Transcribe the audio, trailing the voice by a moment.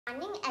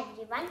Morning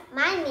everyone,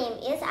 my name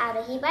is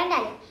Arohi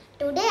Bandali.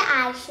 Today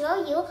I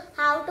show you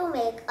how to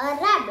make a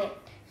rabbit.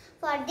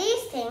 For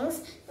these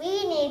things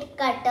we need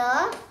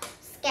cutter,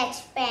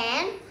 sketch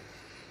pen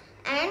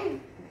and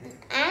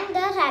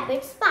the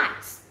rabbit's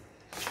parts.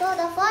 So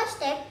the first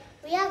step,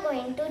 we are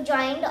going to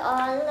join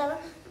all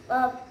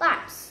the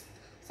parts.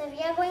 So we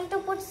are going to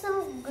put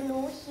some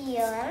glue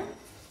here.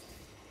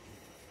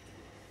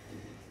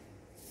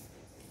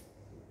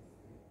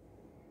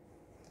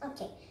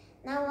 Okay,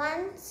 now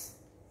once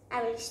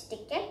I will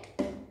stick it.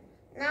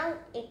 Now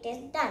it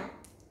is done.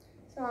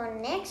 So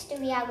next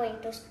we are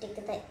going to stick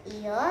the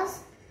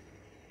ears.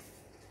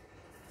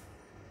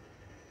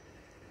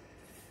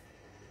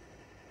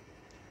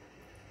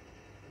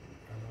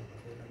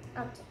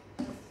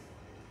 Okay.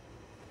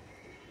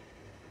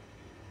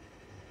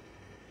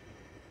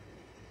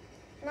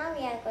 Now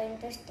we are going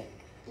to stick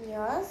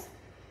ears.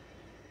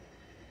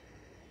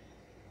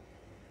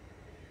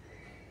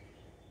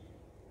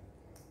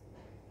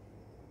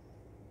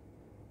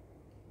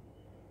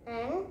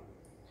 And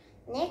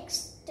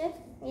next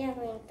we are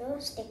going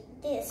to stick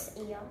this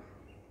ear.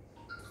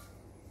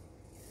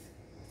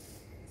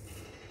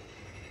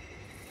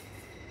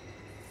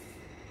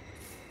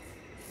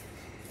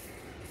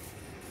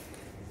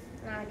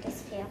 Now it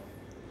is here.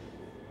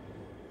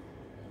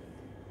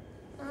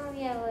 Now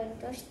we are going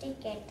to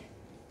stick it.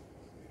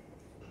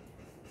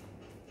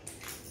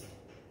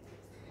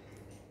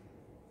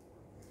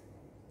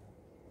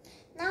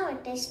 Now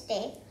it is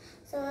stick.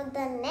 So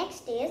the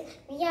next is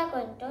we are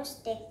going to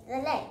stick the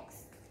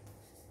legs.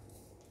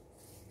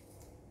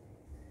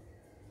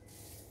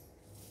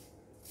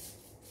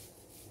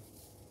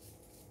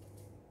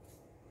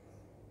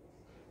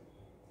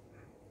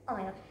 Oh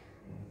my god.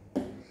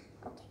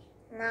 Okay.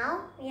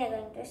 Now we are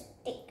going to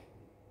stick.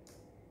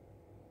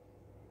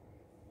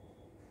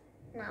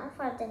 Now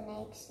for the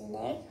next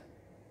leg.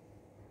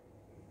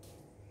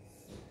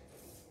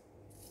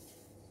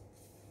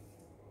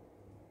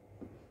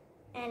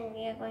 And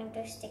we are going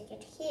to stick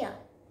it here.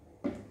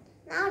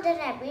 Now the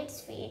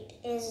rabbit's feet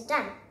is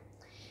done.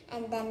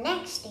 And the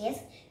next is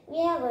we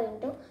are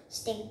going to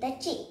stick the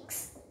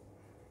cheeks.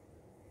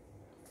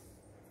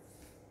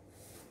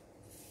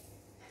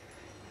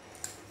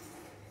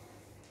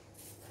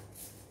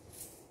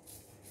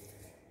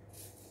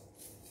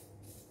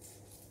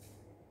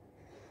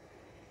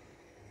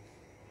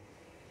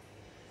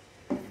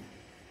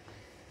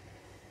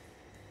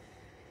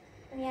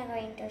 We are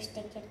going to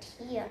stick it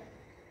here.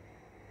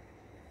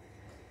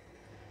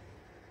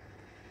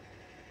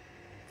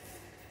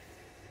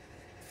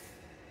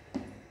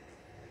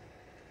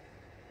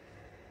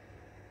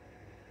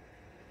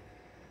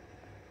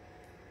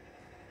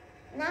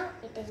 Now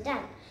it is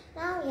done.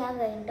 Now we are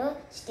going to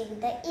stick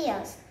the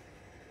ears.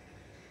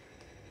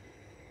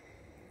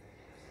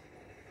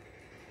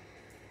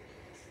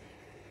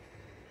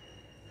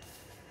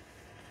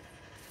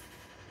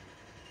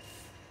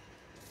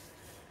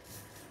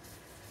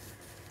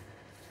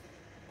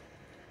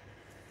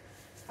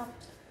 Okay.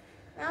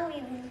 Now we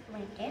will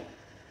make it.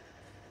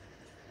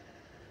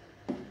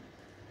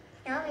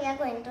 Now we are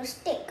going to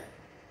stick.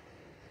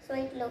 So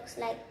it looks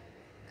like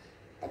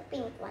the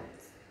pink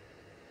ones.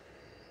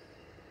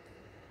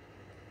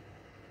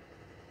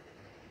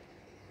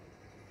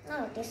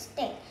 Now it is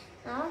stick.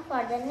 Now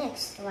for the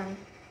next one.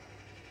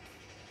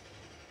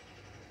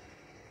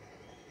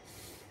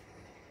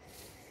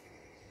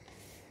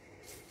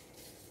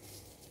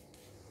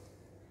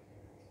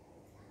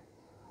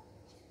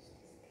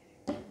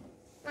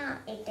 Now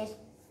it is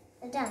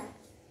done.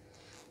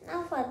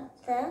 Now for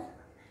the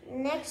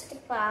next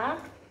part,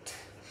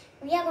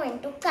 we are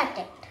going to cut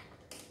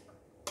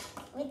it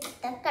with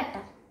the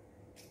cutter.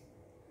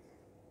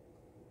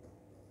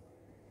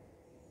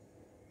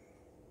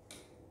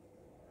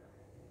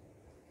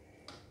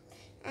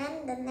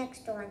 And the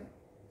next one.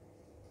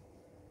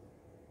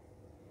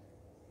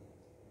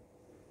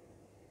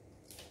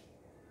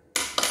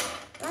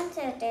 Once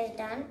it is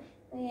done,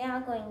 we are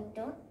going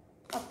to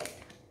pop it.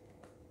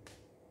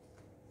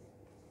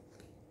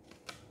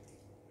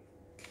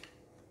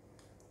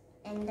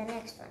 And the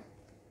next one.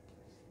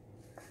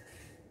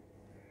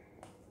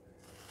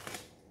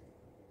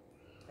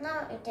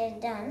 Now it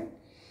is done.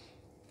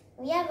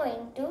 We are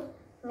going to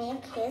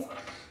make his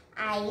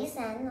eyes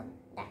and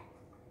that.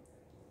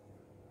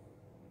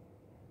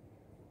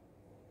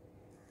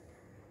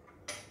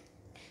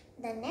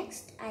 The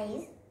next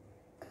eyes,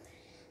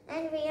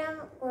 and we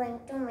are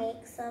going to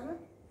make some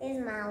his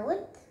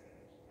mouth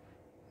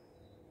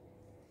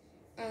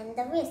and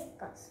the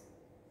whiskers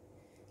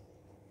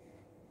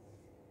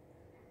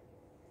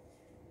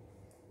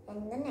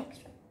and the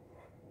next one.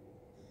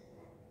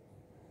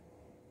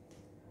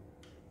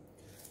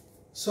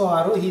 So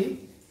Arohi,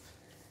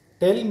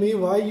 tell me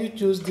why you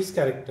choose this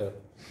character.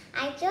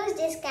 I chose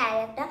this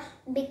character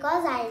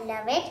because I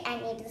love it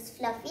and it is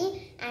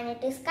fluffy and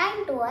it is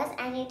kind to us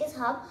and it is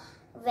hop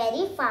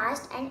very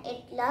fast and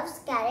it loves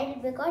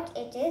carrot because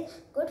it is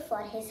good for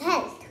his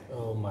health.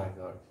 Oh my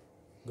god.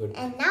 Good.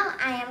 And now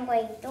I am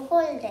going to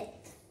hold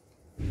it.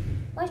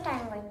 First I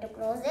am going to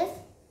close this.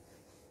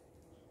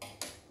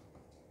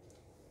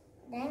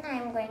 Then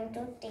I am going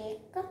to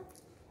take,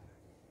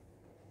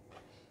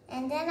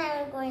 and then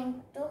I am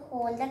going to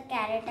hold the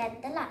carrot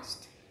at the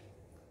last,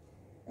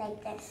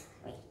 like this.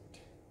 Wait.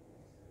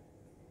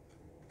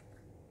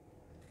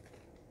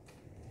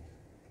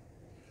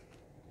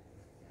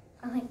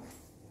 Okay.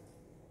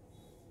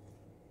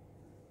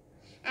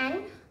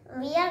 And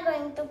we are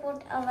going to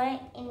put our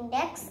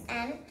index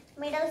and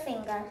middle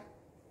finger.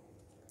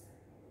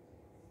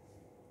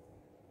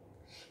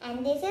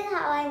 And this is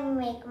how I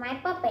make my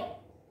puppet.